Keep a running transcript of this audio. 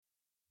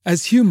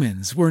As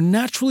humans, we're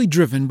naturally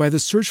driven by the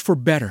search for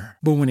better.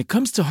 But when it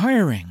comes to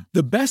hiring,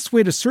 the best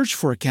way to search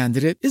for a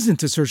candidate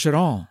isn't to search at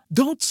all.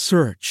 Don't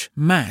search,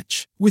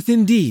 match with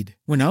Indeed.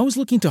 When I was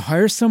looking to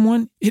hire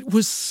someone, it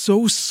was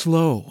so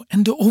slow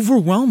and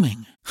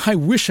overwhelming. I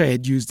wish I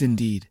had used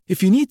Indeed.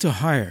 If you need to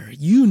hire,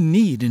 you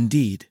need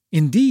Indeed.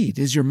 Indeed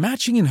is your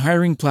matching and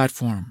hiring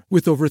platform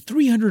with over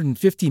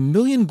 350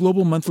 million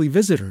global monthly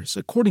visitors,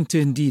 according to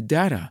Indeed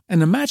data,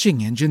 and a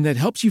matching engine that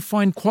helps you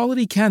find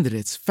quality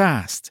candidates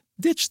fast.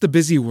 Ditch the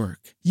busy work.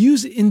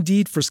 Use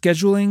Indeed for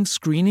scheduling,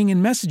 screening,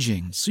 and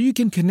messaging so you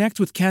can connect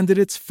with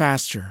candidates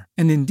faster.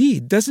 And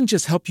Indeed doesn't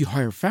just help you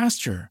hire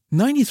faster.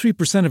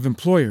 93% of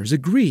employers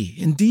agree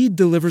Indeed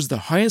delivers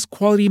the highest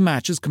quality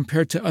matches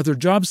compared to other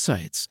job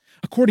sites,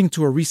 according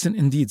to a recent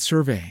Indeed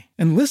survey.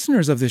 And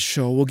listeners of this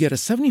show will get a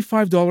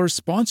 $75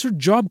 sponsored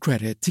job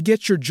credit to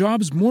get your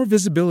jobs more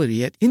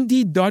visibility at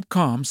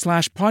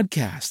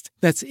Indeed.com/podcast.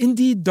 That's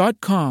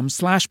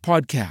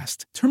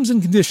Indeed.com/podcast. Terms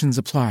and conditions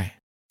apply.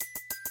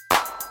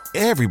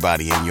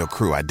 Everybody in your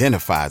crew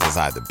identifies as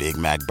either Big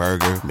Mac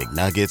Burger,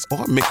 McNuggets,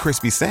 or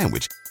McCrispy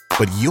Sandwich.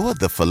 But you're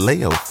the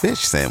Filet-O-Fish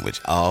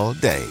Sandwich all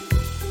day.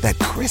 That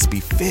crispy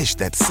fish,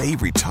 that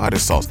savory tartar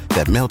sauce,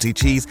 that melty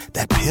cheese,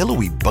 that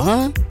pillowy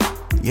bun.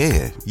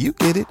 Yeah, you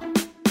get it.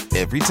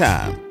 Every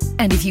time.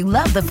 And if you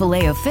love the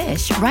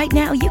Filet-O-Fish, right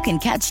now you can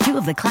catch two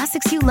of the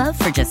classics you love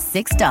for just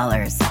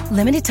 $6.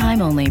 Limited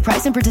time only.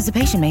 Price and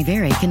participation may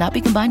vary. Cannot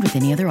be combined with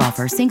any other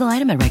offer. Single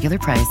item at regular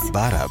price.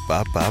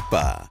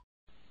 Ba-da-ba-ba-ba.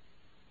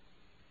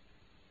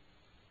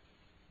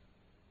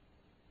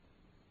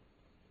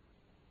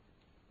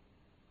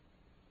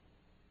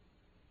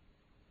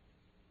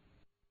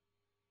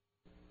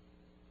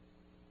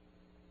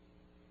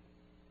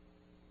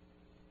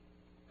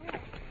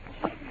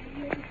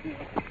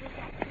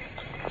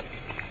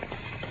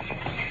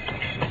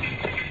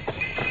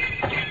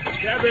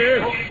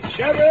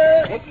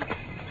 Shabby!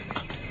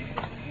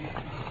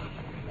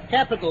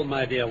 Capital,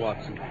 my dear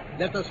Watson.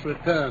 Let us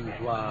return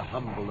to our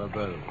humble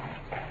abode.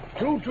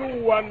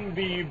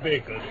 221B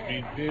Baker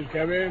Street, please,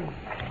 Cabby.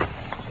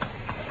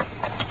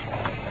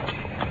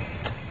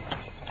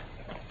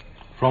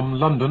 From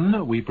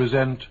London, we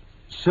present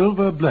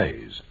Silver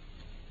Blaze,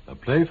 a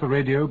play for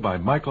radio by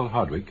Michael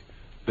Hardwick,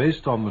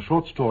 based on the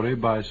short story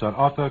by Sir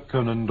Arthur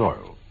Conan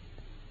Doyle.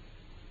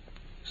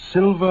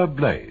 Silver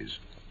Blaze.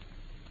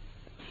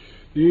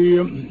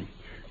 The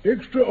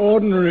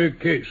extraordinary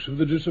case of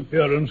the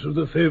disappearance of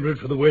the favourite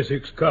for the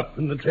Wessex Cup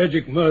and the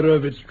tragic murder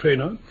of its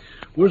trainer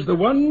was the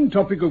one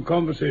topic of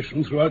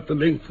conversation throughout the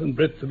length and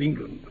breadth of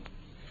England.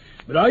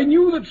 But I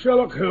knew that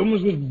Sherlock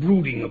Holmes was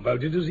brooding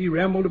about it as he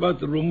rambled about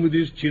the room with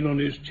his chin on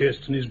his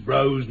chest and his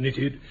brows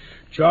knitted,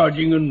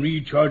 charging and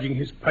recharging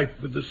his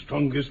pipe with the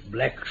strongest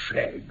black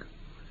shag.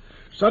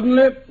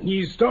 Suddenly,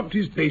 he stopped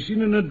his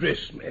pacing and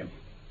addressed me.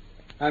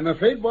 I'm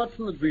afraid,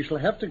 Watson, that we shall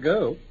have to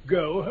go.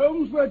 Go,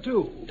 Holmes? Where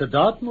to? To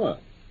Dartmoor,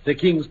 the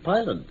King's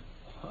Pyland.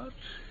 What?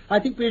 I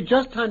think we've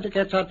just time to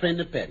catch our train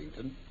at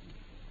Paddington.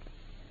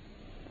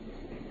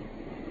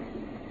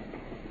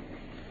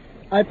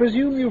 I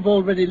presume you've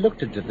already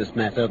looked into this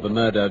matter of the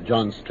murder of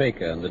John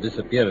Straker and the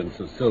disappearance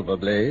of Silver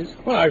Blaze.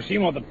 Well, I've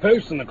seen what the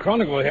Post and the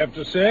Chronicle have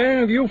to say.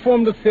 Have you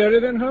formed a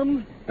theory then,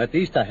 Holmes? At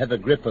least I have a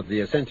grip of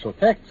the essential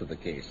facts of the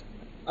case.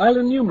 I'll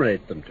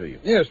enumerate them to you.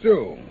 Yes,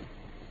 do.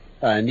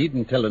 I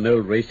needn't tell an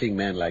old racing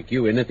man like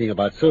you anything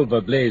about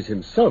Silver Blaze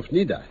himself,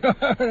 need I?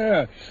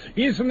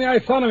 He's from the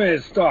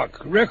Ithanomy stock.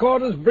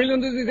 Record as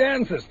brilliant as his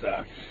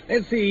ancestor.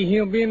 Let's see,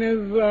 he'll be in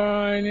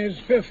his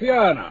fifth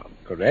year now.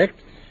 Correct.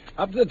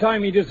 Up to the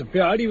time he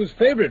disappeared, he was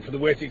favourite for the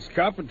Wessex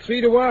Cup at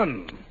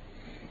 3-1.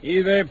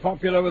 He's very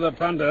popular with the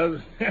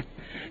punters.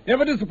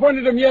 Never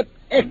disappointed him yet.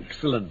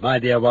 Excellent, my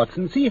dear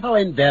Watson. See how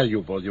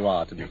invaluable you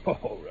are to me.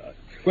 All right.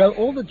 Well,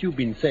 all that you've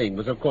been saying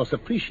was, of course,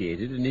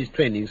 appreciated in his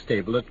training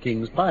stable at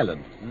King's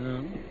Pyland.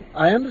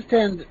 I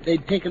understand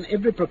they'd taken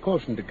every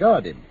precaution to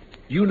guard him.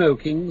 You know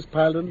King's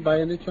Pyland by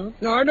any chance?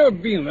 No, I've never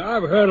been there.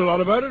 I've heard a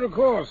lot about it, of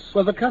course.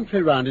 Well, the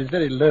country round is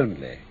very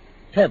lonely.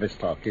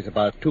 Tavistock is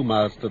about 2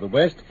 miles to the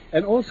west,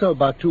 and also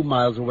about 2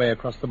 miles away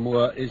across the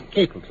moor is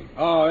Capleton.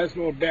 Oh, that's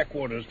Lord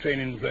Blackwater's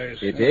training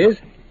place. It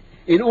is.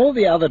 In all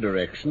the other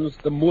directions,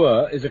 the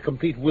moor is a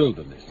complete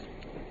wilderness.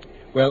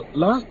 Well,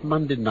 last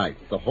Monday night,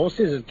 the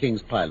horses at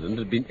King's Pyland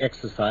had been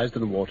exercised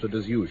and watered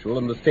as usual,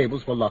 and the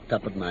stables were locked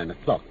up at 9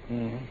 o'clock.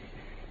 Mm-hmm.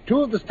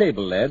 2 of the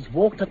stable lads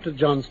walked up to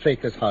John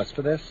Straker's house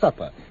for their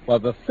supper, while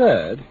the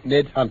third,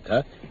 Ned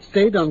Hunter,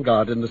 stayed on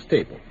guard in the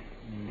stable.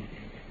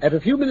 At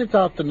a few minutes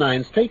after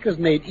 9, Straker's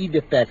maid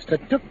Edith Baxter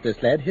took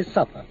this lad his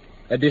supper,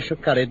 a dish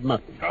of curried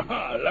mutton.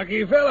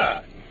 Lucky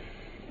fella.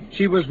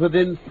 She was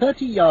within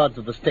 30 yards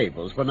of the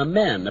stables when a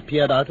man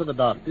appeared out of the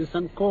darkness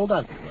and called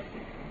out to her.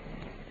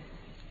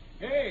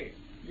 Hey,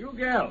 you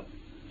gal.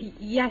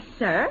 Yes,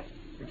 sir?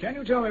 Can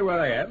you tell me where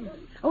I am?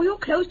 Oh, you're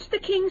close to the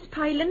King's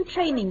Pyland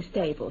training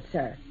stable,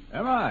 sir.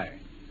 Am I?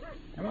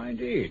 Am I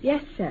indeed?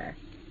 Yes, sir.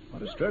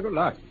 What a stroke of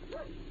luck.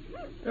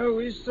 Oh,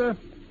 is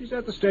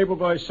that the stable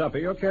boy's supper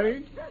you're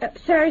carrying?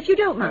 Sir, if you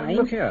don't mind.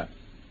 Look here.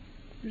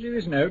 You see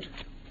this note?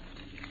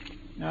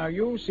 Now,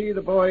 you'll see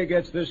the boy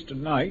gets this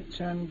tonight,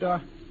 and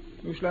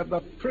you shall have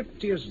the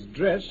prettiest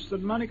dress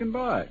that money can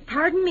buy.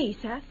 Pardon me,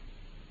 sir.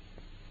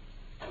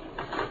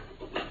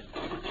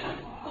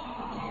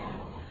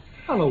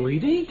 Hello,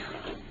 Edie.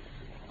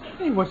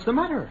 Hey, what's the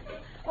matter?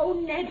 Oh,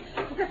 Ned,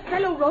 there's a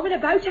fellow roaming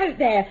about out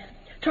there.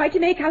 Tried to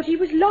make out he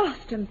was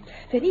lost, and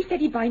then he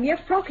said he'd buy me a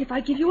frock if I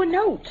give you a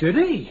note. Did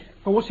he?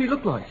 Well, what's he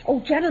look like?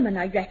 Oh, gentleman,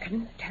 I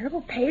reckon. Terrible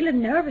pale and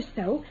nervous,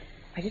 though.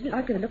 I didn't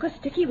like the look of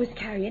stick he was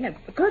carrying. A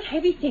good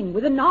heavy thing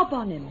with a knob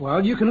on him.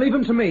 Well, you can leave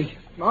him to me.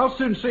 I'll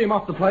soon see him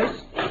off the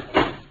place.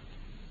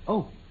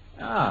 Oh.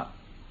 Ah,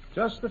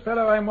 just the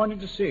fellow I'm wanting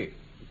to see.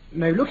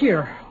 Now, look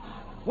here.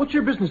 What's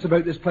your business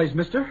about this place,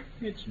 mister?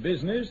 It's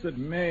business that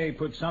may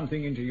put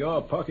something into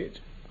your pocket.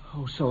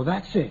 Oh, so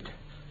that's it.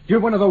 You're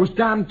one of those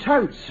damn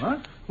touts.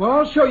 What? Well,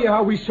 I'll show you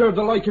how we serve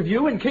the like of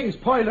you in King's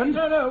Pyland.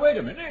 No, wait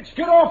a minute.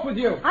 Get off with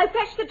you. I'll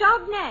fetch the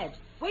dog, Ned.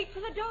 Wait for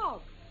the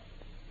dog.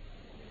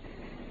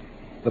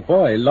 The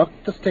boy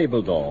locked the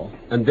stable door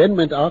and then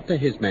went after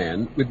his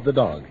man with the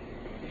dog.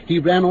 He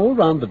ran all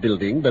round the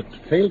building but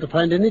failed to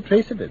find any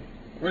trace of him.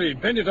 Well,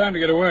 he'd plenty of time to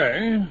get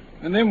away.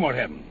 And then what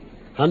happened?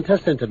 Hunter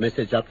sent a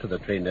message up to the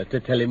trainer to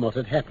tell him what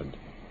had happened.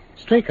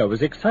 Straker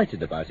was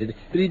excited about it,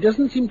 but he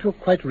doesn't seem to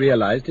have quite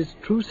realized its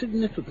true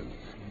significance.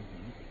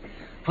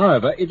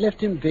 However, it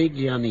left him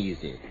vaguely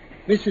uneasy.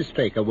 Mrs.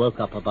 Straker woke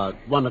up about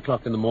 1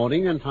 o'clock in the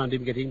morning and found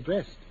him getting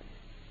dressed.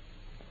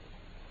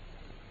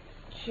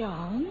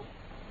 John?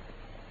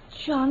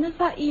 John, is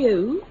that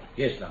you?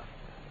 Yes, love.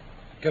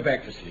 Go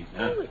back to sleep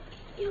now. Oh,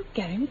 you're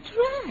getting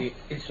dressed.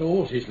 It's the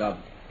horses, love.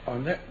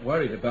 I'm that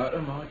worried about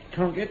them, I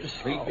can't get to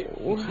sleep.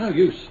 It's no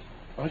use.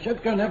 I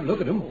should go and have a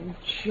look at them. Oh,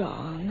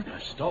 John. Now,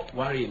 stop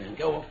worrying and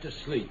go off to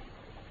sleep.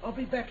 I'll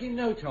be back in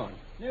no time.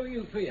 Never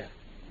you fear.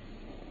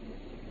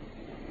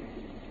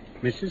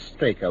 Mrs.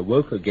 Straker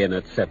woke again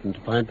at 7 to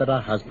find that her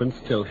husband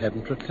still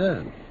hadn't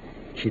returned.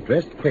 She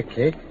dressed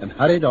quickly and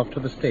hurried off to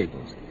the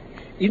stables.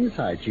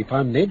 Inside, she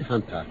found Ned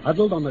Hunter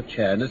huddled on a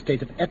chair in a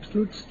state of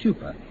absolute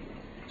stupor.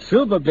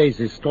 Silver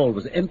Blaze's stall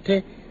was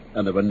empty,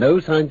 and there were no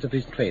signs of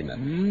his trainer.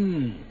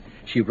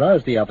 She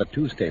roused the other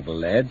 2 stable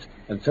lads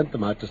and sent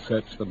them out to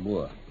search the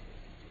moor.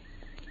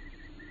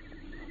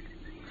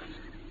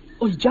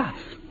 Oh,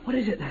 Jaff, what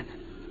is it then?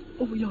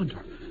 Over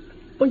yonder.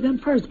 By them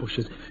furze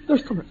bushes.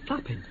 There's something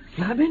flapping.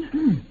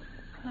 Flapping?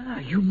 Ah,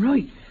 you're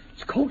right.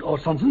 It's cold or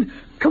something.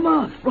 Come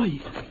on.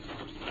 Right.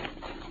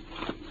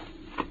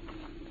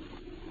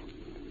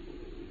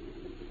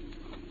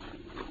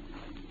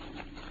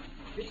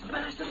 It's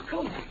Master's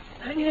coat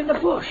hanging in the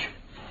bush.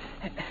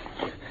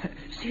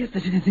 See if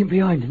there's anything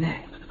behind in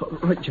there.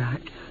 Right,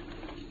 Jack.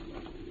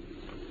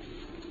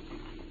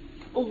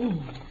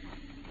 Oh,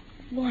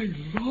 my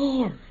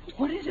Lord.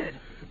 What is it?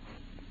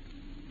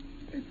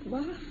 It's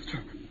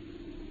Master.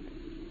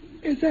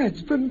 His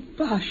head's been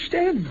bashed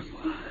in.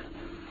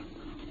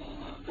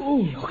 Oh,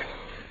 look.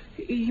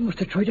 He must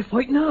have tried to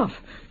fight off.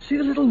 See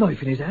the little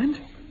knife in his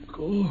hand?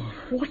 God.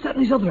 What's that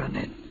in his other hand,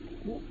 then?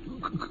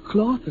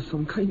 Cloth of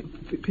some kind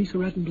of piece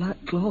of red and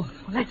black cloth.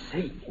 Well, let's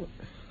see.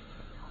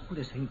 Oh,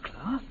 this ain't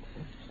cloth.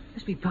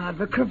 Must be part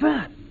of a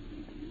cravat.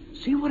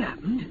 See what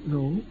happened?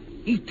 No.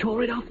 He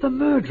tore it off the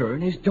murderer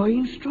in his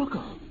dying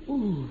struggle.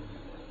 Ooh.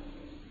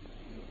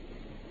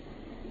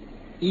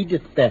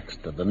 Edith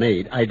Baxter, the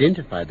maid,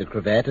 identified the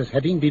cravat as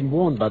having been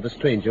worn by the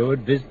stranger who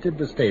had visited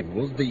the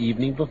stables the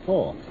evening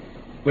before.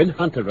 When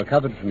Hunter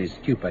recovered from his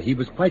stupor, he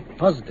was quite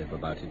positive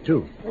about it,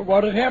 too. Well,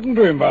 what had happened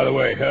to him, by the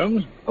way,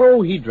 Holmes?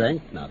 Oh, he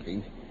drank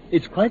nothing.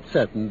 It's quite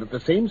certain that the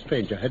same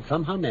stranger had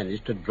somehow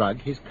managed to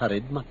drug his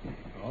curried mutton.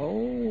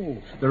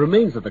 Oh. The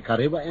remains of the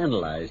curry were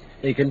analyzed.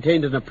 They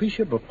contained an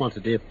appreciable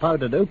quantity of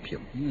powdered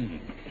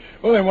opium.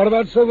 Well, then what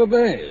about Silver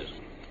Blaze?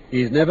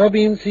 He's never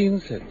been seen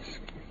since.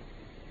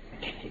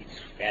 It's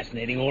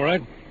fascinating, all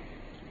right.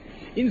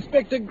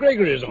 Inspector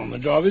Gregory's on the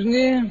job, isn't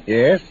he?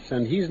 Yes,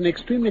 and he's an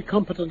extremely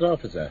competent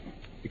officer.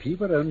 If he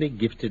were only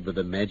gifted with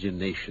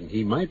imagination,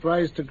 he might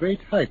rise to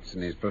great heights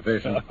in his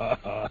profession.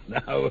 Now,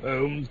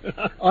 Holmes.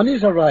 On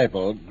his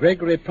arrival,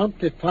 Gregory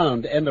promptly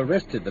found and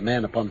arrested the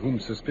man upon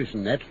whom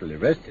suspicion naturally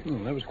rested.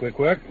 That was quick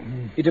work.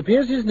 It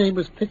appears his name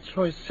was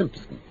Fitzroy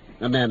Simpson,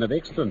 a man of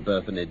excellent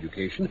birth and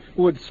education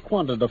who had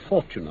squandered a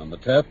fortune on the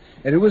turf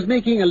and who was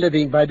making a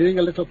living by doing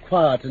a little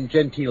quiet and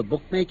genteel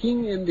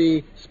bookmaking in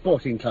the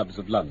sporting clubs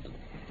of London.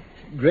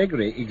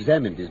 Gregory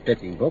examined his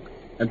betting book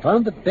and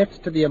found that bets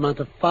to the amount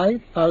of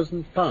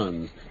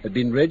 £5,000 had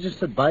been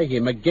registered by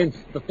him against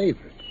the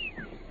favourite.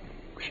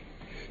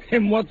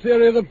 And what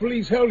theory are the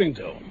police holding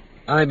to?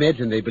 I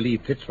imagine they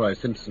believe Fitzroy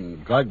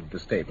Simpson drugged the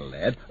stable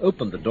lad,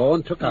 opened the door,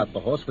 and took out the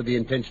horse with the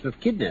intention of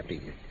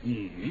kidnapping him.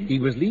 Mm-hmm. He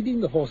was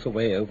leading the horse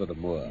away over the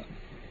moor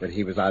when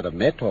he was either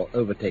met or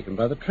overtaken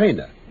by the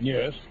trainer.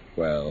 Yes.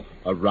 Well,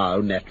 a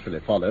row naturally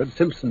followed.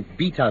 Simpson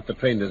beat out the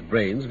trainer's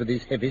brains with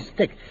his heavy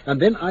stick,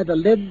 and then either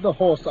led the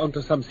horse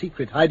onto some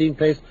secret hiding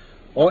place,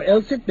 or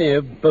else it may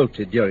have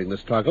bolted during the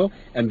struggle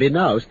and be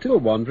now still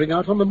wandering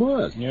out on the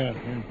moors. Yeah.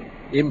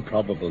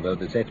 Improbable though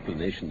this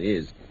explanation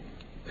is,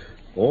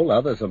 all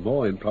others are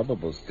more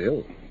improbable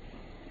still.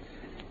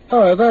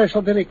 However, I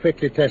shall very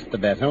quickly test the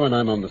matter when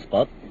I'm on the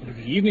spot.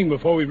 The evening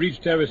before we reach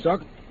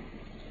Tavistock.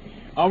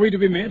 Are we to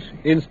be met?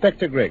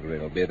 Inspector Gregory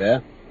will be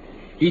there.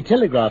 He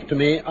telegraphed to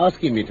me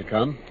asking me to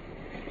come.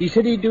 He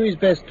said he'd do his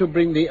best to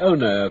bring the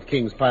owner of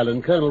King's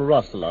Pylon, Colonel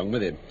Ross, along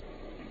with him.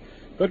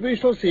 But we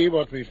shall see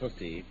what we shall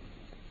see.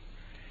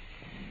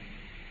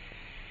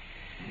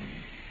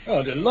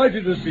 Oh,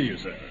 delighted to see you,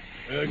 sir.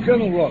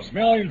 Colonel Ross,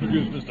 may I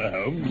introduce Mr.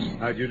 Holmes?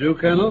 How do you do,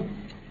 Colonel?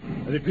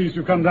 Very pleased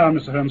to come down,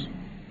 Mr. Holmes.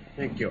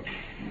 Thank you.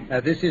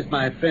 This is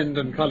my friend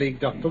and colleague,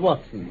 Dr.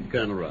 Watson,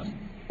 Colonel Ross.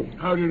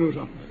 How do you do,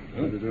 sir?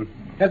 How do you do?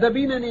 Have there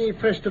been any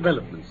fresh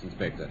developments,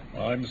 Inspector?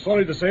 I'm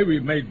sorry to say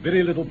we've made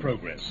very little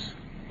progress.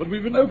 But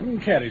we've an open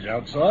carriage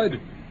outside.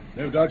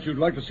 No doubt you'd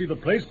like to see the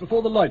place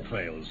before the light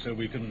fails, so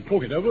we can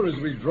talk it over as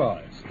we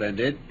drive.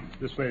 Splendid.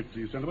 This way,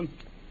 please, gentlemen.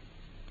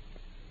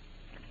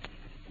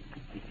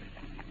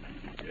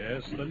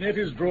 Yes, the net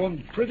is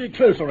drawn pretty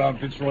close around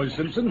Fitzroy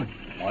Simpson.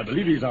 I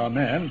believe he's our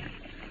man.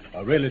 I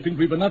really think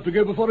we've enough to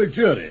go before a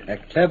jury. A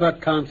clever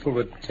counsel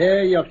would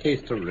tear your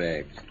case to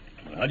rags.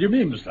 How do you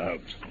mean, Mr.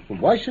 Holmes? Well,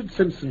 why should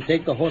Simpson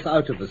take the horse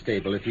out of the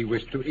stable if he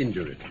wished to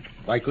injure it?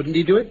 Why couldn't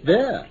he do it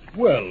there?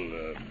 Well,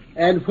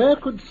 And where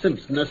could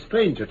Simpson, a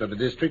stranger to the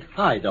district,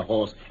 hide a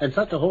horse, and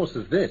such a horse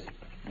as this?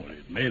 Well,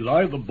 it may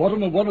lie at the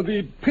bottom of one of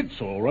the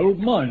pits or old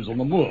mines on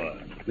the moor.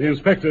 The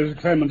inspector has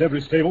examined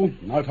every stable,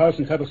 outhouse,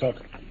 and Tavistock.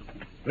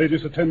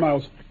 Radius of 10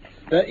 miles.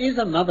 There is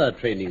another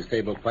training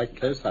stable quite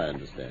close, I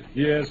understand.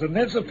 Yes, and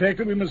that's a fact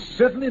that we must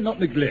certainly not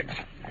neglect.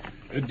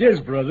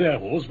 Desborough, their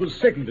horse, was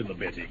second in the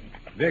betting.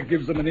 That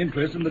gives them an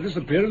interest in the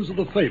disappearance of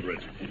the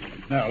favourite.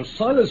 Now,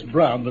 Silas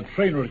Brown, the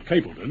trainer at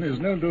Capleton, is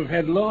known to have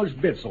had large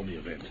bets on the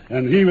event.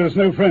 And he was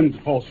no friend to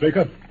Paul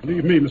Straker.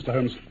 Believe me, Mr.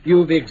 Holmes.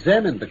 You've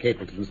examined the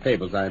Capleton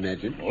stables, I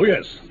imagine. Oh,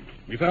 yes.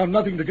 We found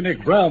nothing to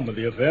connect Brown with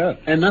the affair.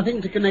 And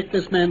nothing to connect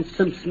this man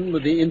Simpson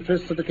with the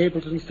interests of the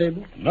Capleton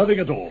stable? Nothing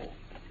at all.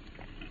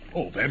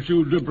 Oh, perhaps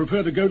you'd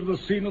prefer to go to the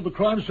scene of the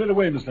crime straight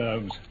away, Mr.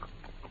 Holmes.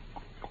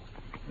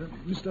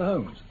 Mr.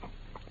 Holmes.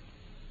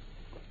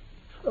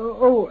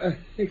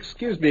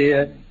 Excuse me.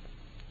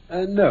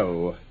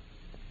 No.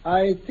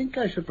 I think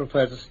I should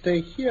prefer to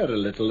stay here a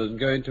little and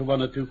go into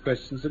one or two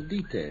questions of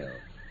detail.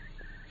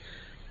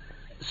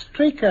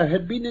 Straker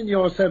had been in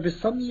your service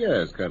some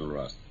years, Colonel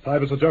Ross.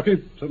 5 as a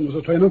jockey, 7 as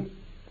a trainer.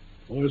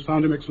 Always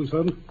found him excellent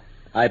servant.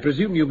 I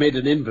presume you made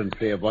an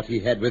inventory of what he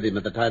had with him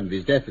at the time of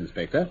his death,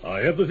 Inspector. I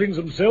have the things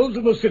themselves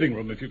in the sitting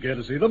room, if you care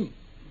to see them.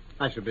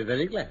 I should be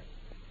very glad.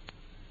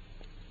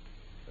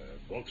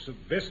 A box of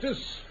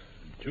Vestas,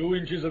 2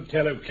 inches of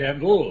tallow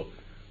candle,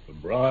 a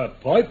briar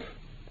pipe,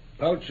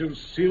 pouch of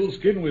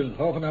sealskin with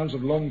half an ounce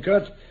of long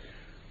cut,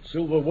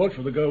 silver watch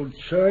with a gold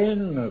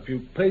chain, a few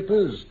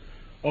papers.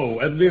 Oh,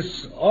 and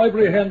this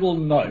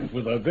ivory-handled knife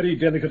with a very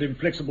delicate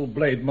inflexible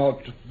blade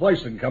marked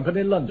Weiss &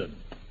 Company, London.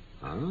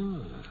 Ah,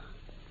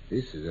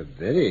 this is a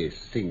very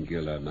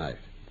singular knife.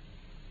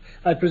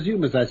 I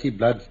presume, as I see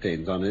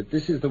bloodstains on it,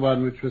 this is the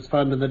one which was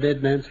found in the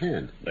dead man's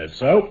hand. That's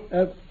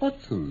so.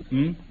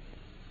 Watson.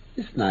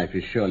 This knife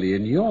is surely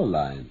in your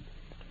line.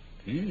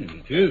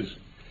 It is.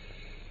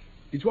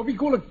 It's what we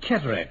call a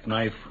cataract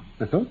knife.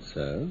 I thought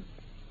so.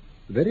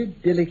 A very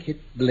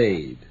delicate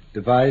blade,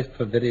 devised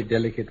for very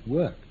delicate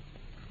work.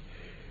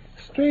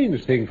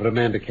 Strange thing for a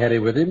man to carry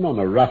with him on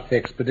a rough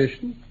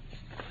expedition.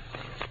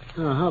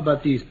 Now, how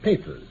about these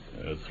papers?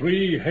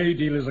 3 hay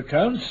dealers'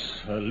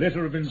 accounts, a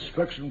letter of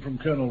instruction from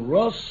Colonel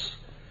Ross,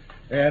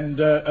 and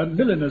a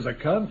milliner's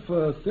account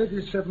for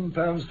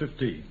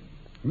 £37.15.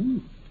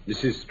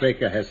 Mrs.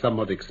 Straker has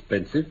somewhat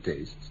expensive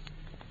tastes.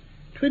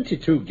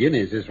 22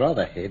 guineas is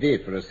rather heavy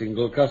for a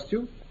single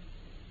costume.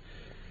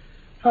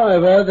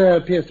 However, there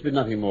appears to be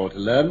nothing more to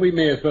learn. We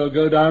may as well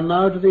go down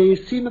now to the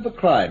scene of the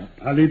crime.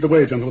 I'll lead the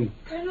way, gentlemen.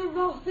 Colonel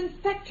Ross,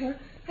 Inspector,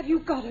 have you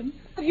got him?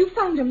 Have you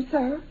found him,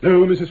 sir?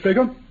 No, Mrs.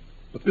 Straker,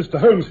 but Mr.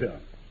 Holmes here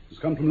has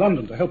come from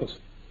London to help us.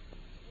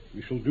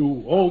 We shall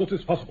do all that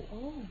is possible.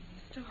 Oh,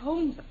 Mr.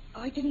 Holmes,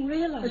 I didn't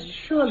realize.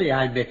 Surely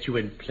I met you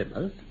in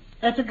Plymouth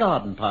at a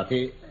garden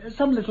party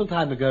some little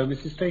time ago,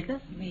 Mrs. Straker.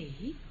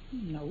 Me?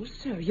 No,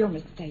 sir, you're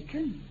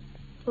mistaken.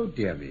 Oh,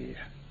 dear me.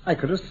 I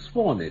could have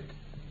sworn it.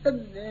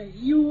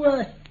 You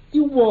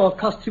wore a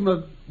costume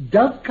of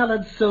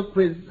dove-colored silk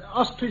with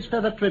ostrich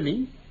feather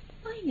trimming?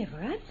 I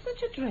never had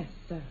such a dress,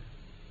 sir.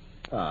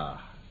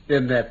 Ah,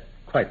 then that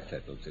quite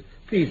settles it.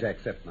 Please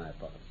accept my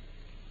apology.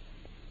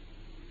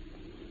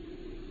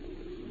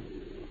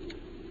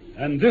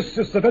 And this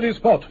is the very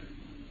spot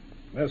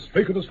where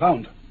Straker was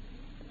found.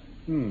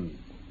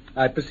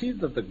 I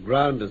perceive that the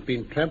ground has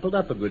been trampled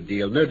up a good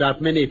deal. No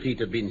doubt many feet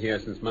have been here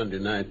since Monday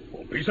night.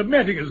 A piece of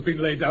matting has been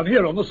laid down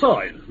here on the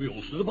side. We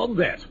all stood upon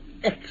that.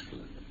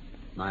 Excellent.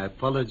 My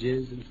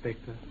apologies,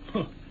 Inspector.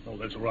 Oh,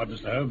 that's all right,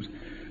 Mr. Holmes.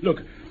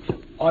 Look,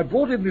 I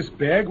brought in this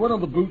bag, one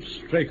of the boots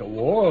Straker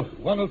wore,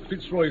 one of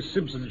Fitzroy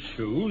Simpson's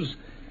shoes,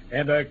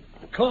 and a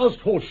cast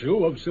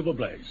horseshoe of Silver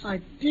Blaze. My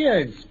dear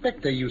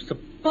Inspector, you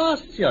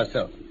surpassed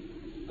yourself.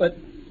 But,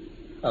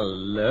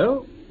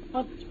 hello?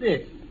 What's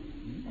this?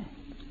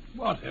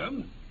 What,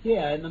 Holmes?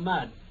 Here in the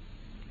mud.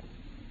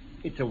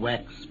 It's a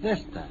wax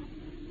vesta.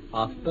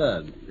 half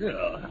burned.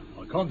 Yeah,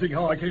 I can't think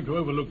how I came to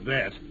overlook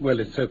that. Well,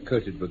 it's so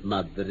coated with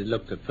mud that it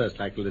looked at first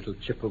like a little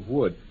chip of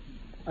wood.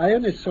 I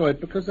only saw it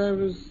because I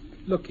was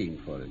looking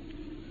for it.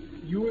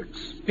 You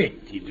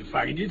expected to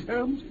find it,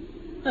 Holmes?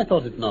 I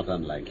thought it not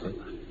unlikely.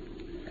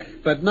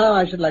 But now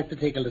I should like to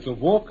take a little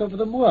walk over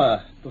the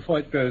moor before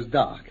it grows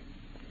dark.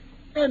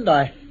 And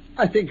I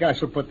think I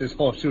shall put this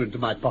horseshoe into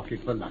my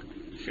pocket for luck.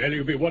 Shall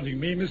you be wanting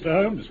me,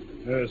 Mr. Holmes?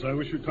 Yes, I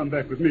wish you'd come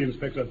back with me,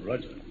 Inspector.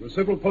 Right, sir. There are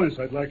several points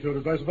I'd like your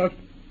advice about.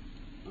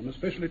 I'm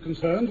especially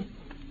concerned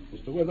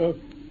as to whether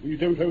we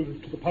don't owe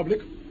it to the public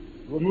to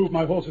remove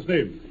my horse's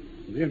name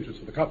from the entrance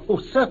of the cup. Oh,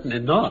 certainly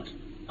not.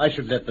 I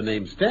should let the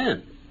name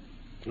stand.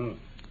 Oh,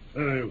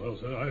 very well,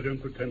 sir. I don't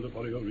pretend to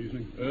follow your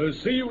reasoning.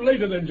 See you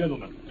later, then,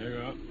 gentlemen. There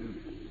you are.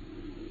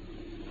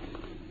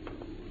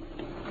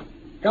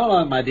 Come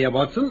along, my dear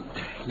Watson.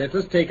 Let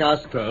us take our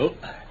stroll.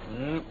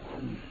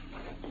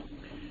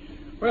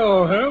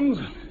 Well, Holmes,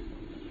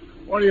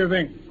 what do you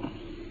think?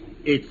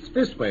 It's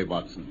this way,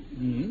 Watson.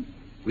 Mm-hmm.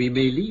 We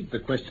may leave the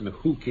question of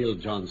who killed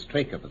John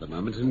Straker for the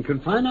moment and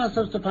confine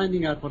ourselves to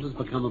finding out what has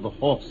become of the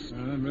horse.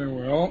 Very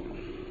well.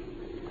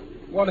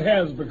 What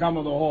has become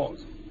of the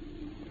horse?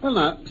 Well,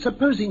 now,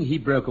 supposing he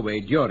broke away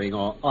during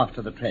or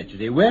after the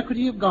tragedy, where could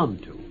he have gone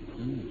to?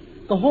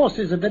 The horse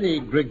is a very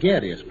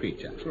gregarious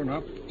creature. True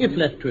enough. If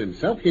left to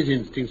himself, his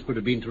instincts would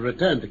have been to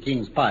return to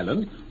King's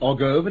Pyland or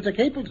go over to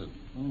Capleton.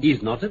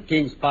 He's not at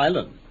King's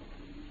Pyland.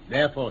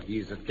 Therefore,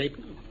 he's at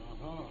Capleton.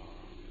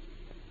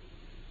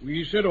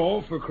 We set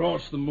off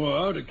across the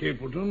moor to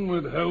Capleton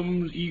with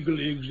Holmes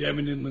eagerly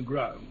examining the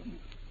ground.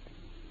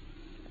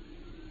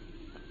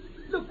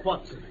 Look,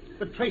 Watson,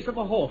 the trace of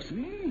a horse.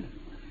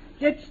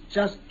 Let's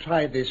just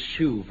try this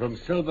shoe from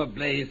Silver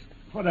Blaze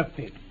for a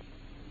fit.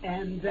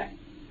 And,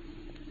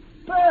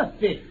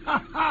 perfect.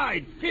 Ha-ha,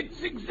 it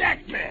fits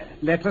exactly.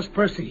 Let us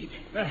proceed.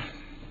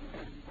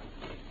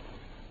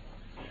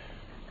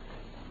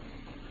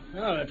 Well,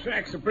 the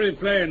tracks are pretty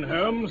plain,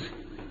 Holmes.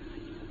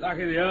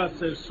 Lucky the earth's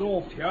so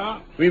soft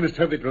here. We must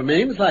hope it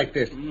remains like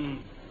this.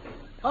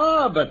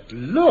 Ah, but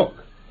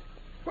look.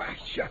 Why,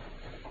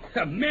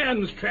 a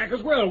man's track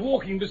as well,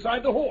 walking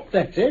beside the horse.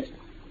 That's it.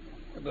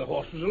 The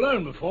horse was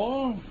alone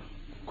before.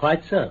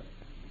 Quite so.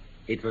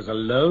 It was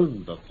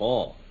alone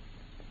before.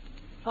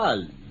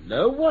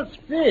 Hello, what's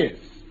this?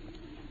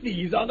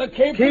 These are the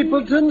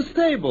Capleton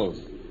stables.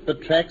 The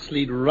tracks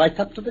lead right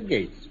up to the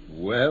gates.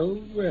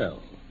 Well,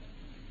 well.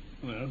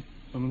 Well,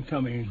 someone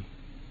coming.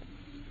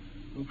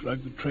 Looks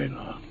like the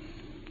trainer.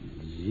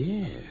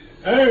 Yes.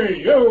 Hey,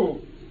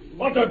 you!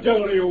 What the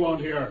devil do you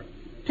want here?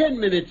 10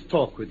 minutes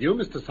talk with you,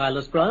 Mr.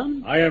 Silas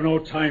Brown. I have no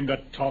time to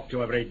talk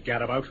to every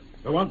gadabout.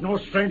 We want no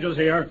strangers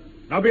here.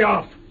 Now be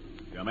off.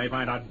 You may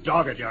find a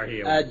dog at your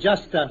heels.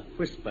 Just a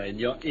whisper in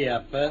your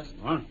ear first.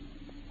 What?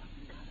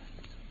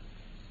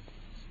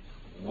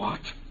 What?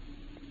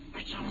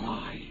 It's a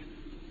lie.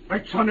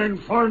 It's an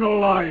infernal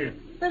lie.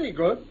 Very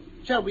good.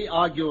 Shall we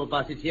argue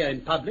about it here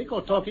in public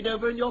or talk it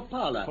over in your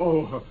parlor?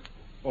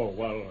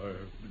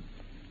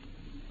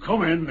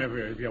 Come in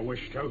if you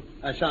wish to.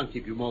 I shan't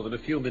keep you more than a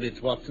few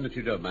minutes, Watson, if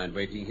you don't mind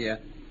waiting here.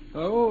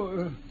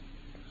 Very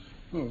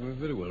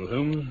well,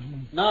 Holmes.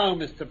 Now,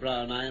 Mr.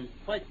 Brown, I am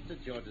quite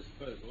at your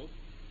disposal.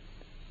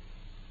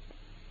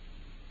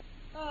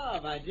 Ah,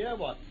 my dear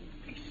Watson.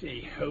 I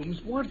say,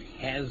 Holmes, what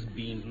has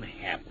been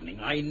happening?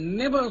 I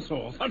never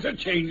saw such a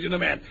change in a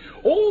man.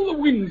 All the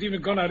wind seemed to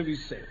have gone out of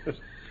his sails.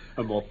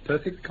 A more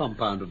perfect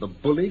compound of the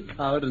bully,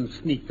 coward, and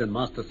sneak than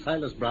Master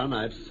Silas Brown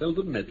I have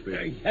seldom met with.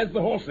 He has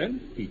the horse, then?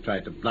 He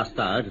tried to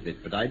bluster out of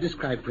it, but I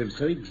described to him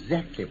so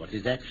exactly what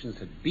his actions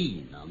had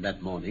been on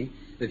that morning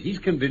that he's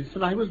convinced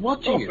that I was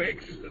watching him.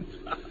 Excellent.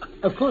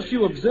 Of course,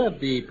 you observed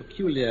the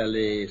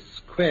peculiarly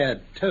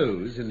squared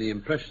toes in the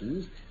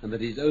impressions, and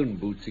that his own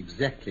boots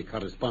exactly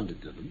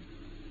corresponded to them.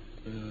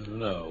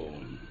 No.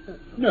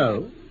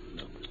 No?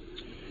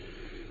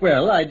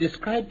 Well, I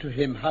described to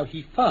him how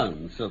he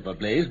found Silver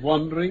Blaze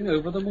wandering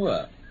over the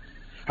moor.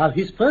 How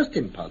his first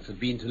impulse had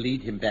been to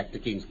lead him back to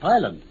King's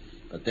Pyland,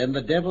 but then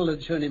the devil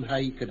had shown him how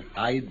he could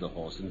hide the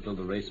horse until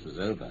the race was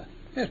over.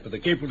 Yes, but the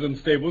Capleton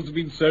stables have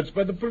been searched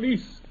by the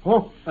police.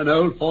 Oh, an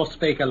old horse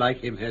faker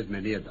like him has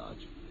many a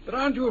dodge. But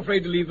aren't you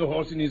afraid to leave the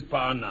horse in his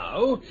power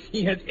now?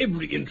 He has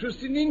every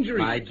interest in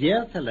injury. My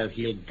dear fellow,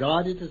 he'll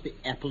guard it as the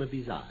apple of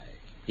his eye.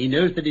 He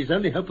knows that his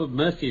only hope of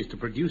mercy is to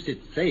produce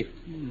it safe.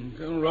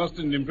 Colonel Ross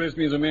didn't impress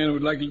me as a man who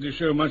would likely to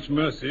show much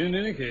mercy in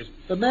any case.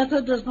 The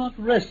matter does not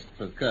rest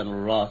with Colonel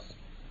Ross.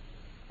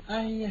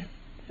 I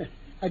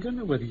don't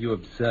know whether you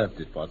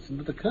observed it, Watson,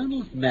 but the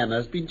Colonel's manner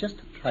has been just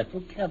a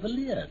trifle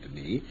cavalier to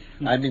me.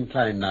 I'm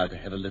inclined now to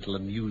have a little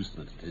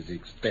amusement at his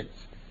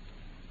expense.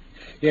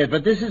 Yes,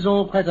 but this is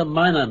all quite a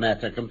minor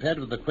matter compared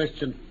with the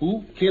question,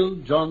 who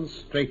killed John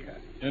Straker?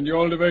 And you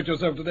all devote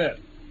yourself to that?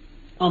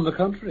 On the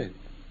contrary.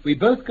 We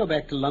both go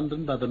back to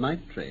London by the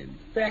night train.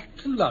 Back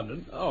to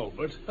London? Oh,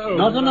 but...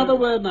 Not another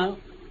word now.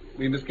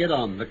 We must get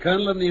on. The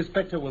Colonel and the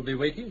Inspector will be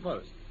waiting for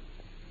us.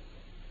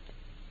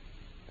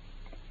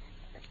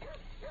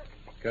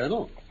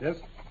 Colonel? Yes?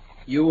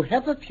 You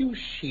have a few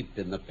sheep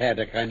in the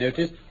paddock, I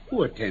noticed.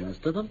 Who attends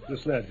to them?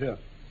 This lad here.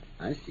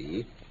 I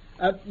see.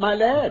 My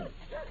lad,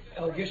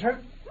 Oh, yes, sir?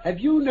 have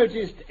you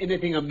noticed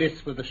anything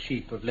amiss with the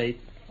sheep of late?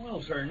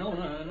 Well, sir, none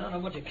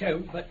on what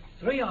account, but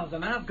 3 of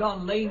them have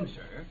gone lame,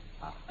 sir.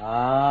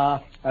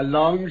 Ah, a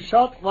long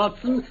shot,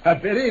 Watson. A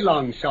very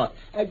long shot.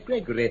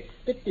 Gregory,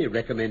 let me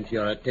recommend to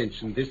your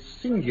attention this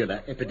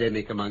singular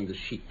epidemic among the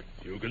sheep.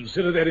 You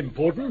consider that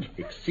important?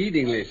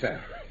 Exceedingly,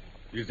 sir.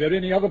 Is there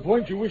any other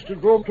point you wish to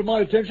draw to my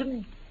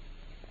attention?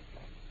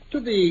 To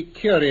the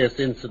curious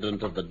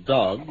incident of the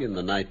dog in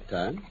the night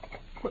time.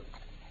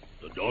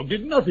 The dog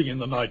did nothing in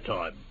the night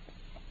time.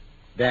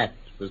 That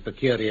was the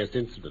curious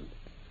incident.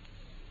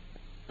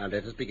 Now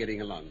let us be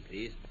getting along,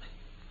 please.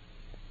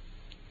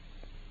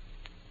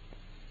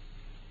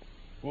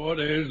 4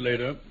 days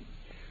later,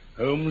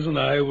 Holmes and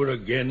I were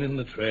again in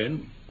the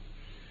train,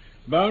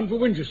 bound for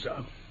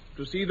Winchester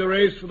to see the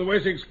race for the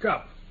Wessex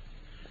Cup.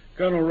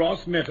 Colonel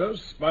Ross met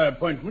us by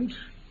appointment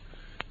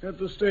at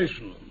the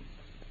station.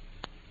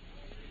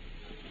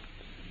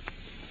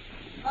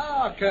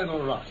 Ah,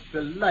 Colonel Ross,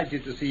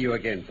 delighted to see you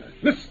again, sir.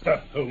 Mr.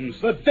 Holmes,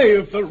 the day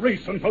of the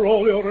race, and for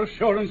all your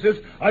assurances,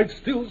 I've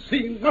still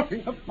seen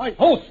nothing of my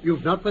horse.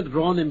 You've not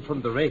withdrawn him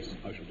from the race.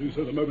 I shall do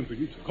so the moment we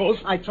reach the course.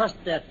 I trust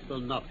that will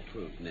not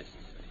prove necessary.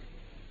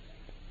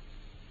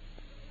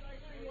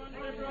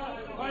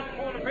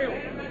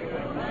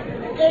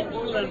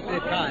 Excellently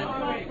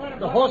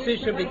timed. The horses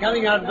should be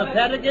coming out of the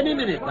paddock any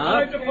minute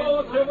now.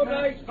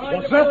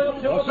 What's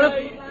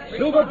that?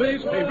 Silver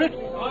Bay's favourite?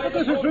 But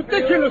this is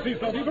ridiculous.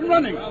 He's not even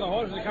running. Well, the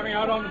horses are coming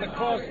out onto the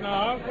course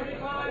now.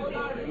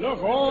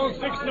 Look, all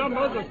 6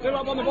 numbers are still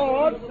up on the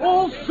board.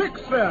 All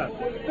 6 there.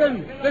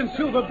 Then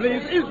Silver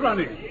Blaze is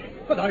running.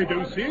 But I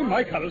don't see him.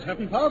 My colours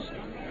haven't passed.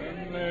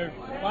 And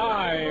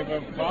 5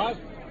 have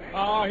passed.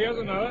 Ah, here's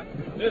another.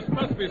 This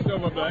must be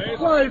Silver Blaze.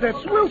 Why,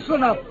 that's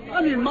Wilson up.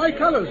 And in my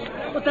colours.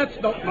 But that's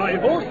not my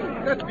horse.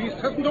 That beast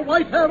hasn't a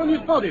white hair on his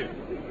body.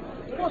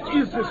 What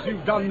is this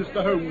you've done,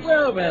 Mr. Holmes?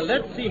 Well,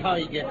 let's see how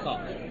he gets on.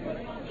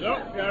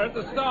 Look, they're at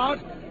the start.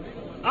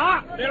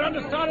 Ah, they're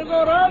under starter's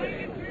order.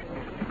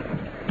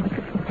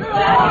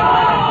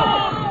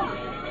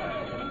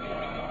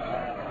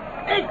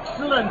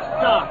 Excellent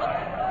start.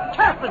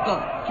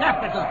 Capital.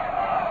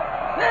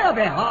 There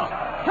they are.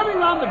 Coming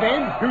round the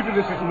bend.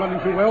 Pugilis isn't running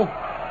too well.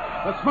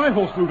 That's my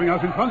horse moving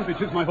out in front, if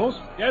it is my horse.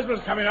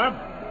 Desmond's coming up.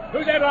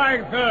 Who's that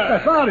lying third?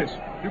 That's Aris,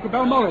 Duke of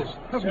Balmoral.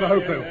 Hasn't a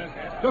hope, though.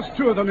 Just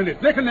 2 of them in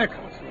it, neck and neck.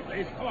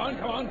 Come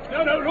on.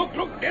 No,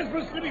 look,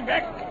 Desmond's slipping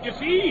back. You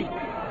see?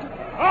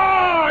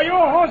 Ah,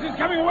 your horse is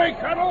coming away,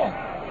 Colonel.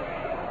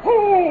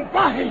 Oh,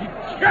 by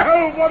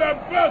Jove, what a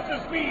burst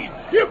of speed.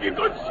 He'll be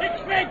good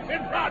 6 lengths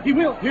in front. He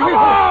will. Come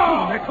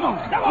on, Come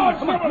on.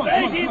 Silver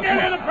Blaze. He's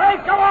nearly in the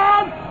first. Come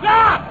on.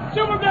 Ah,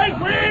 Silver Blaze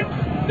wins.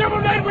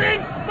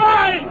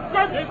 My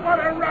goodness, what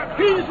a run.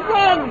 He's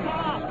run.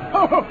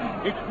 Oh,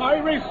 it's my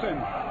race, then.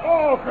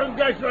 Oh,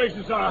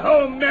 congratulations, sir.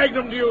 Home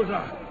magnum to you,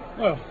 sir.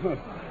 Well,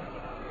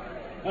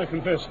 I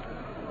confess,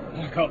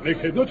 I can't make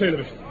head nor tail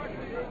of it.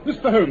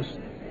 Mr. Holmes,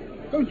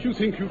 don't you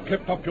think you've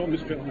kept up your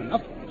mystery long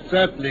enough?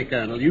 Certainly,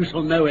 Colonel. You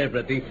shall know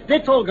everything.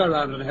 Let's all go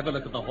round and have a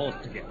look at the horse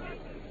together.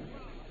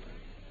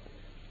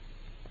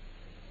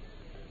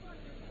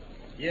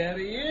 Here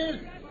he is.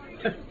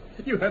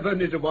 You have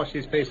only to wash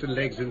his face and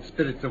legs in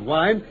spirits of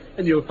wine,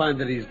 and you'll find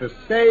that he's the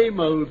same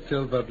old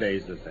Silver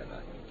Blaze as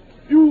ever.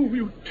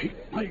 You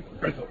take my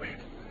breath away.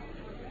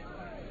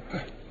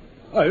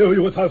 I owe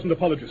you 1,000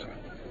 apologies, sir,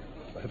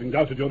 for having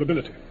doubted your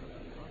ability.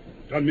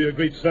 You've done me a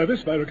great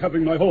service by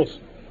recovering my horse.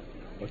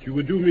 But you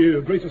would do me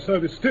a greater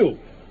service still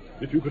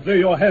if you could lay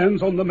your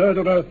hands on the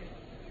murderer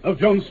of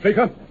John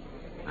Straker.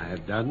 I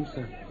have done,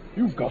 sir.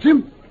 You've got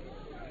him?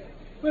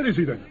 Where is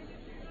he, then?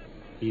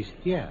 He's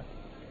here.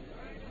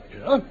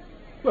 Here?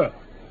 Where?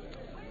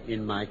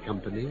 In my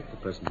company at the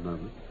present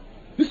moment.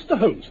 Mr.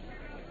 Holmes,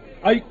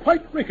 I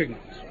quite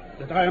recognize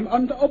that I am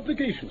under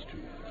obligations to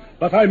you,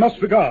 but I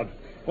must regard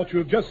what you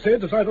have just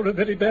said as either a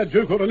very bad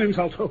joke or an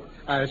insult. Oh,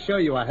 I assure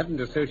you I haven't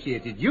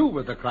associated you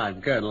with the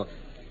crime, Colonel.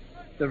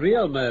 The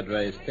real murderer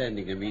is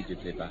standing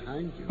immediately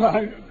behind you.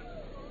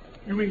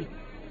 You mean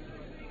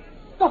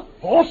the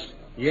horse?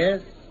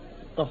 Yes,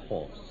 the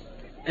horse.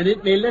 And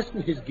it may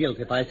lessen his guilt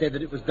if I say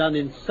that it was done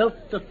in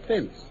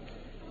self-defense,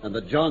 and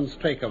that John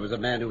Straker was a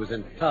man who was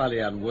entirely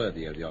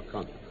unworthy of your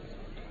confidence.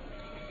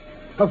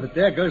 Oh, but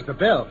there goes the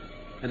bell.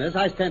 And as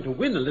I stand to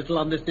win a little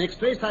on this next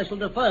race, I shall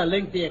defer a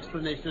lengthy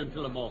explanation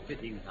until a more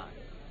fitting time.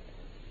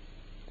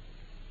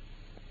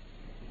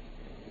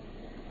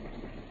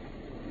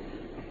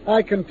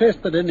 I confess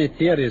that any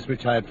theories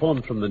which I had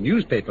formed from the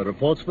newspaper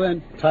reports were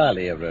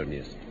entirely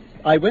erroneous.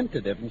 I went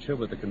to Devonshire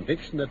with the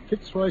conviction that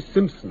Fitzroy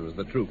Simpson was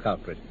the true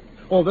culprit,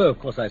 although, of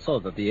course, I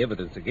saw that the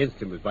evidence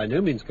against him was by no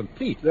means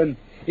complete. Then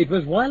it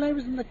was while I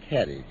was in the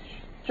carriage,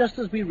 just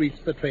as we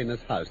reached the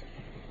trainer's house,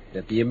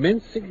 that the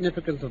immense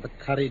significance of the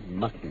curried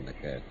mutton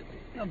occurred to me.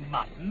 The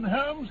mutton,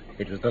 Holmes?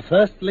 It was the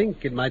first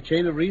link in my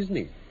chain of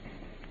reasoning.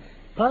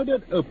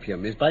 Powdered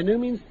opium is by no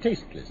means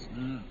tasteless.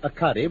 A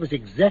curry was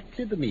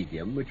exactly the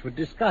medium which would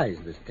disguise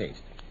this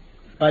taste.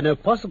 By no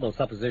possible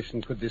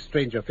supposition could this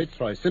stranger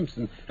Fitzroy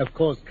Simpson have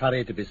caused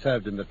curry to be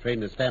served in the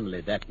trainer's family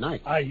that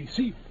night. I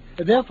see.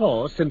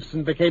 Therefore,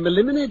 Simpson became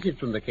eliminated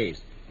from the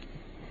case,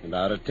 and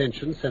our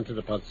attention centered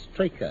upon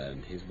Straker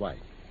and his wife,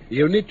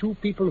 the only two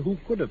people who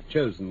could have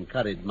chosen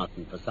curried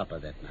mutton for supper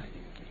that night.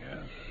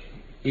 Yes.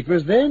 It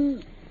was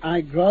then I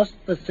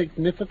grasped the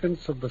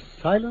significance of the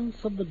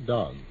silence of the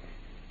dog.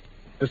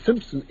 The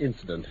Simpson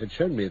incident had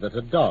shown me that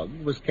a dog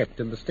was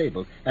kept in the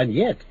stable, and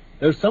yet,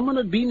 though someone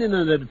had been in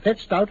and had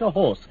fetched out a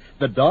horse,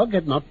 the dog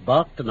had not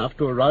barked enough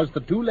to arouse the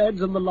two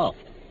lads in the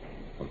loft.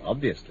 Well,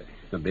 obviously,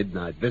 the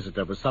midnight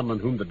visitor was someone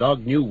whom the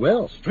dog knew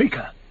well.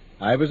 Straker.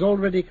 I was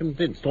already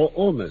convinced, or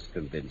almost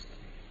convinced,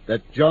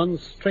 that John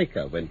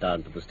Straker went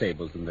down to the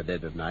stables in the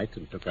dead of night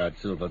and took out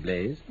Silver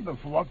Blaze. But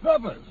for what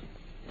purpose?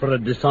 For a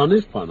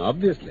dishonest one,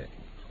 obviously.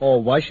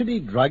 Or why should he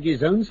drug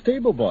his own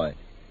stable boy?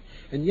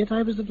 And yet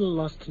I was at a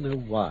loss to know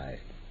why.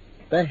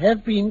 There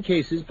have been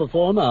cases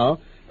before now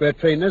where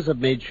trainers have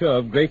made sure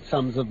of great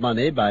sums of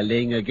money by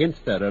laying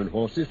against their own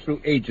horses through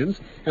agents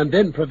and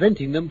then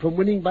preventing them from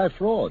winning by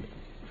fraud.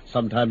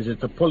 Sometimes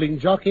it's a pulling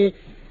jockey,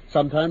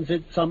 sometimes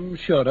it's some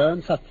surer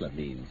and subtler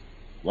means.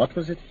 What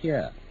was it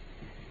here?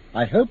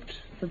 I hoped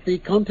that the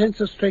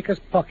contents of Straker's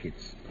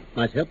pockets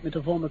might help me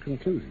to form a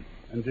conclusion.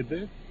 And did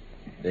they?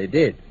 They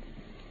did.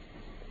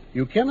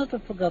 You cannot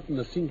have forgotten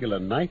the singular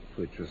knife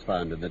which was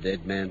found in the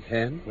dead man's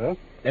hand. Well?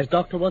 As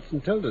Dr.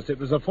 Watson told us, it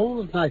was a form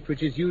of knife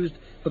which is used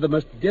for the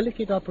most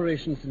delicate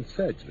operations in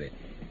surgery,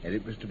 and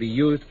it was to be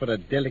used for a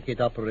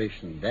delicate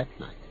operation that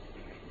night.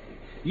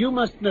 You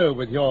must know,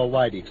 with your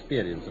wide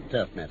experience of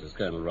turf matters,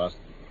 Colonel Ross,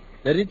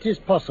 that it is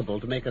possible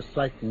to make a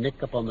slight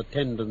nick upon the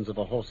tendons of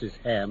a horse's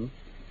ham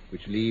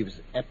which leaves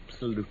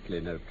absolutely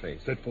no trace.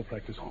 Dreadful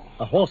practice.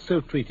 A horse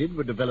so treated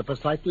would develop a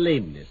slight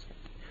lameness,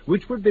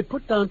 which would be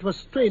put down to a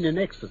strain in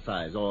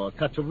exercise or a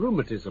touch of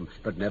rheumatism,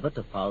 but never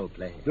to foul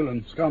play.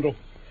 Villain, scoundrel.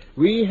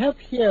 We have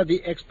here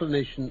the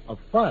explanation of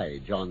why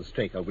John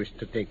Straker wished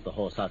to take the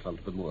horse out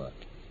onto the moor.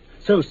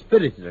 So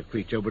spirited a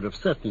creature would have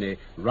certainly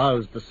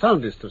roused the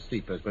soundest of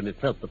sleepers when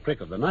it felt the prick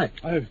of the knife.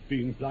 I've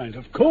been blind,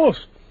 of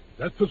course.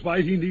 That was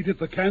why he needed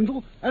the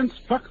candle and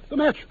struck the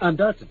match.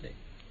 Undoubtedly.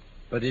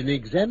 But in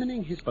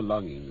examining his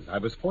belongings, I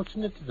was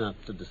fortunate enough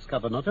to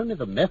discover not only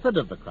the method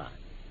of the crime,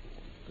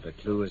 but a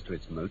clue as to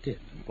its motive.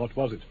 What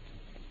was it?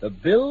 The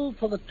bill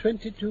for the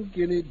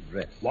 22-guinea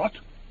dress. What?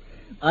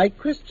 I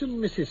questioned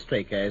Mrs.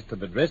 Straker as to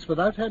the dress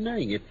without her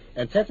knowing it,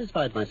 and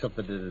satisfied myself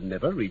that it had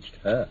never reached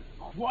her.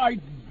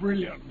 Quite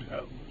brilliant,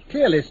 Holmes.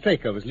 Clearly,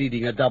 Straker was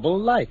leading a double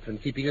life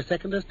and keeping a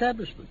second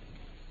establishment.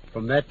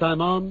 From that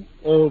time on,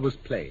 all was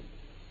plain.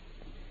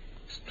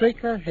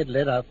 Straker had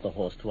led out the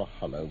horse to a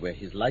hollow where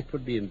his light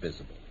would be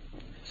invisible.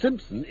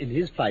 Simpson, in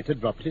his flight,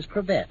 had dropped his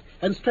cravat,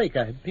 and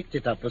Straker had picked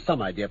it up with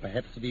some idea,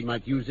 perhaps, that he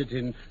might use it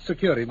in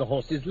securing the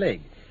horse's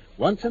leg.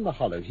 Once in the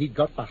hollow, he'd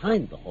got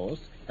behind the horse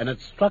and had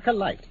struck a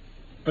light.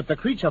 But the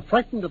creature,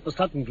 frightened at the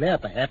sudden glare,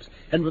 perhaps,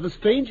 and with a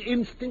strange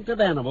instinct of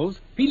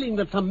animals, feeling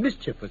that some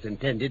mischief was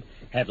intended,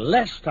 had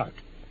lashed out,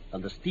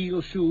 and the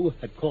steel shoe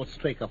had caught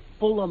Straker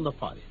full on the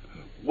forehead.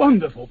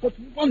 Wonderful, but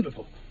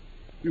wonderful.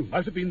 You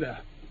might have been there.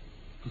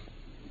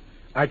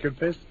 I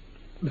confess,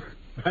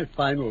 my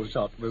final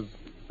shot was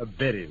a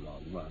very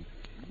long one.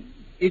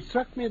 It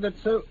struck me that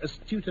so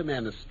astute a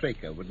man as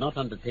Straker would not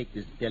undertake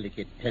this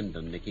delicate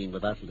tendon nicking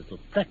without a little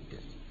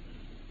practice.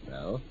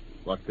 Well,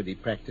 what could he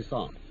practice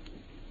on?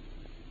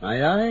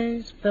 My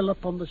eyes fell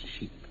upon the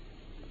sheep,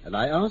 and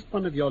I asked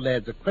one of your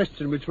lads a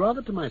question which,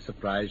 rather to my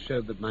surprise,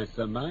 showed that my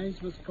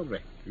surmise was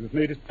correct. You've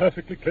made it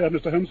perfectly clear,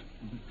 Mr. Holmes.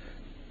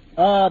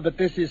 But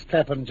this is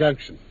Clapham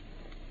Junction,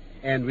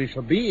 and we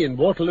shall be in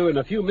Waterloo in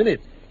a few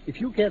minutes. If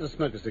you care to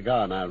smoke a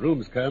cigar in our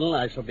rooms, Colonel,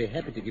 I shall be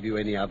happy to give you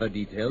any other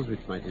details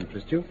which might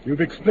interest you.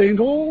 You've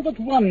explained all but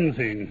one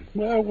thing.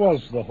 Where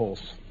was the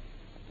horse?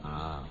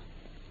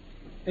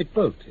 It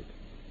bolted,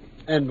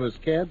 and was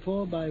cared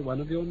for by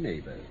one of your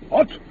neighbors.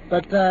 What?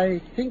 But I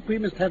think we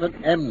must have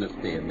an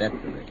amnesty in that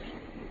direction.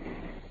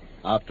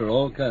 After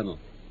all, Colonel,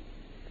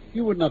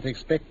 you would not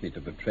expect me to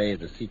betray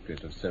the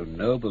secret of so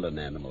noble an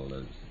animal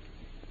as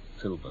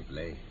Silver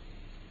Blaze.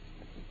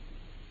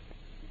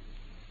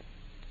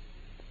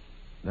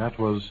 That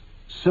was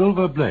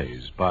Silver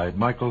Blaze by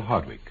Michael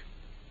Hardwick,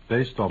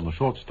 based on the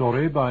short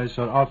story by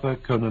Sir Arthur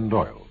Conan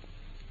Doyle.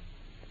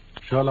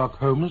 Sherlock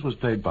Holmes was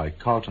played by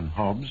Carlton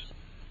Hobbs,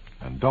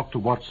 and Dr.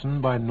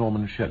 Watson by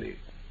Norman Shelley.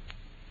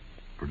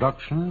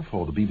 Production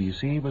for the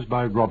BBC was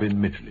by Robin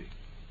Midgley.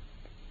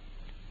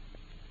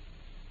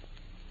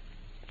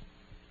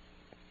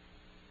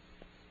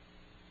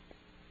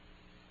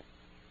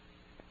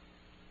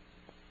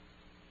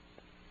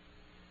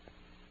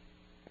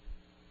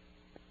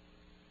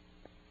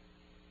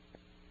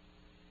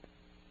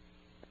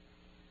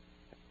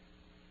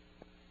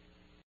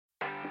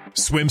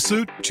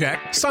 Swimsuit? Check.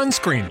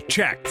 Sunscreen?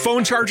 Check.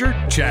 Phone charger?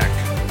 Check.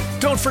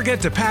 Don't forget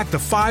to pack the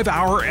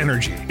 5-Hour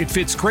Energy. It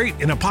fits great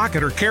in a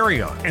pocket or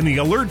carry-on, and the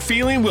alert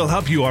feeling will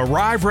help you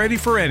arrive ready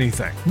for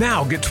anything.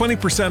 Now get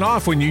 20%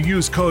 off when you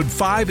use code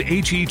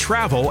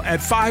 5HETRAVEL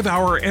at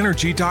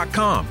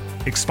 5hourenergy.com.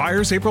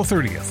 Expires April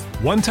 30th.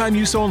 One-time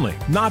use only.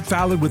 Not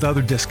valid with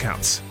other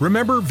discounts.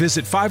 Remember,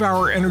 visit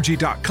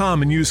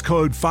 5hourenergy.com and use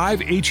code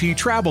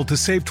 5HETRAVEL to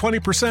save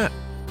 20%.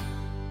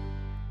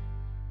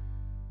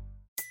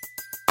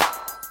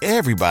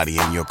 Everybody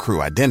in your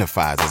crew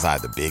identifies as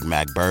either Big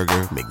Mac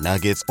Burger,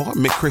 McNuggets, or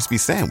McCrispy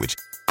Sandwich.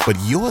 But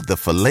you're the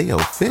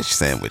Filet-O-Fish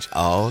Sandwich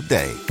all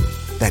day.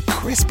 That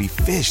crispy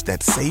fish,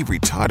 that savory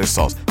tartar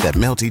sauce, that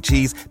melty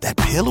cheese, that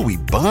pillowy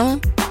bun.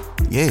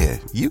 Yeah,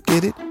 you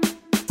get it.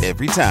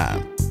 Every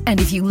time. And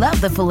if you love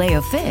the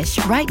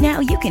Filet-O-Fish, right now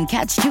you can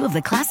catch two of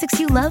the classics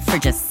you love for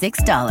just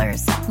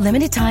 $6.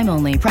 Limited time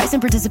only. Price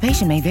and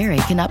participation may vary.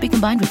 Cannot be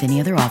combined with any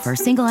other offer.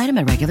 Single item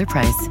at regular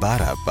price.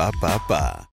 Ba-da-ba-ba-ba.